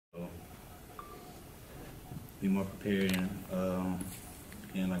be more prepared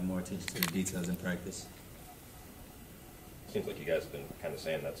and like more attention to the details in practice. Seems like you guys have been kind of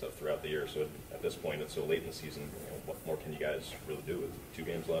saying that stuff throughout the year. So at this point, it's so late in the season. What more can you guys really do with 2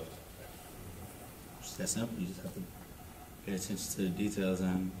 games left? Just that simple. You just have to pay attention to the details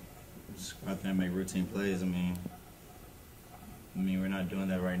and just go out there and make routine plays. I mean, we're not doing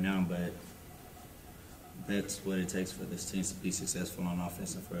that right now, but that's what it takes for this team to be successful on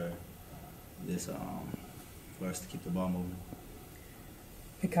offense and for this for us to keep the ball moving.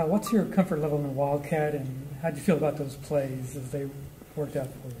 Hey Kyle, what's your comfort level in the Wildcat, and how do you feel about those plays as they worked out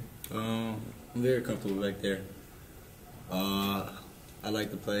for you? I'm very comfortable back there. I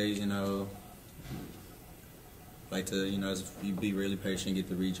like the plays, you know. Like to, you know, you be really patient, get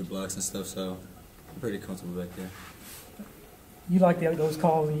to read your blocks and stuff. So I'm pretty comfortable back there. You like those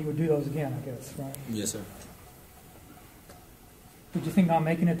calls, and you would do those again, I guess, right? Yes, sir. Did you think not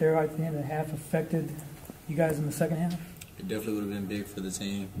making it there at the end of the half affected you guys in the second half? It definitely would have been big for the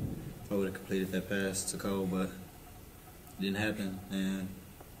team if I would have completed that pass to Cole, but it didn't happen. And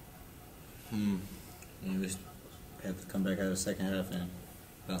we just had to come back out of the second half and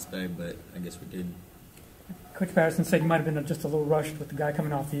bounce back, but I guess we didn't. Coach Patterson said you might have been just a little rushed with the guy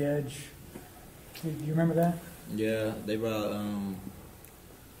coming off the edge. Do you remember that? Yeah, they brought, I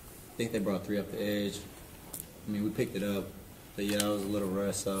think they brought 3 up the edge. I mean, we picked it up, but yeah, I was a little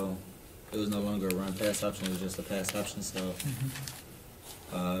rushed, so it was no longer a run-pass option, it was just a pass option, so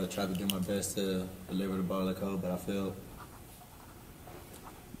I tried to do my best to deliver the ball to Cole, but I failed.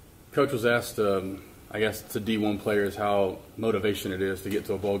 Coach was asked, I guess, to D1 players how motivation it is to get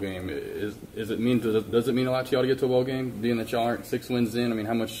to a bowl game. Does it mean a lot to y'all to get to a bowl game, being that y'all aren't 6 wins in? I mean,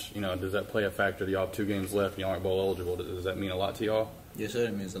 how much, does that play a factor? Y'all have 2 games left, y'all aren't bowl eligible. Does that mean a lot to y'all? Yes, sir,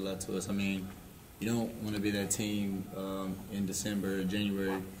 it means a lot to us. I mean, you don't want to be that team in December,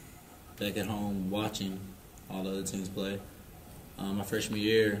 January, back at home watching all the other teams play. My freshman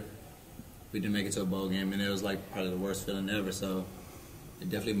year, we didn't make it to a bowl game, and it was like probably the worst feeling ever. So it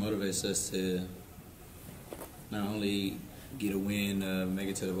definitely motivates us to not only get a win, make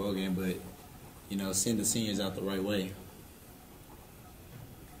it to the bowl game, but send the seniors out the right way.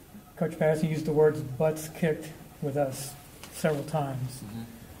 Coach Patterson used the words "butts kicked" with us several times.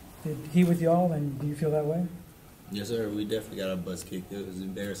 Did he with y'all, and do you feel that way? Yes, sir. We definitely got our butts kicked. It was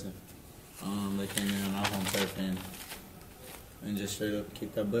embarrassing. They came in on our home turf and just straight up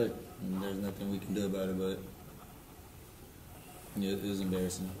kicked our butt. And there's nothing we can do about it, but yeah, it was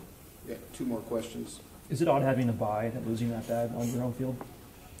embarrassing. Yeah, 2 more questions. Is it odd having a bye and losing that bad on your home field?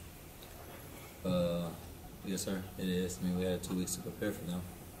 Yes, sir. It is. I mean, we had 2 weeks to prepare for them.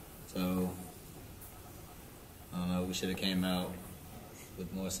 So, I don't know, we should have came out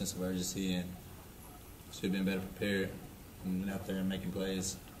with more sense of urgency and should have been better prepared and out there and making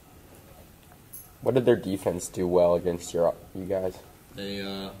plays. What did their defense do well against you guys?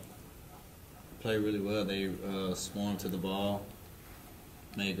 They played really well. They swarmed to the ball,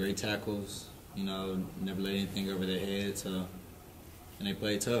 made great tackles, never let anything over their heads, and they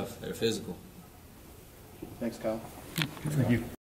played tough. They're physical. Thanks, Kyle. Thank you.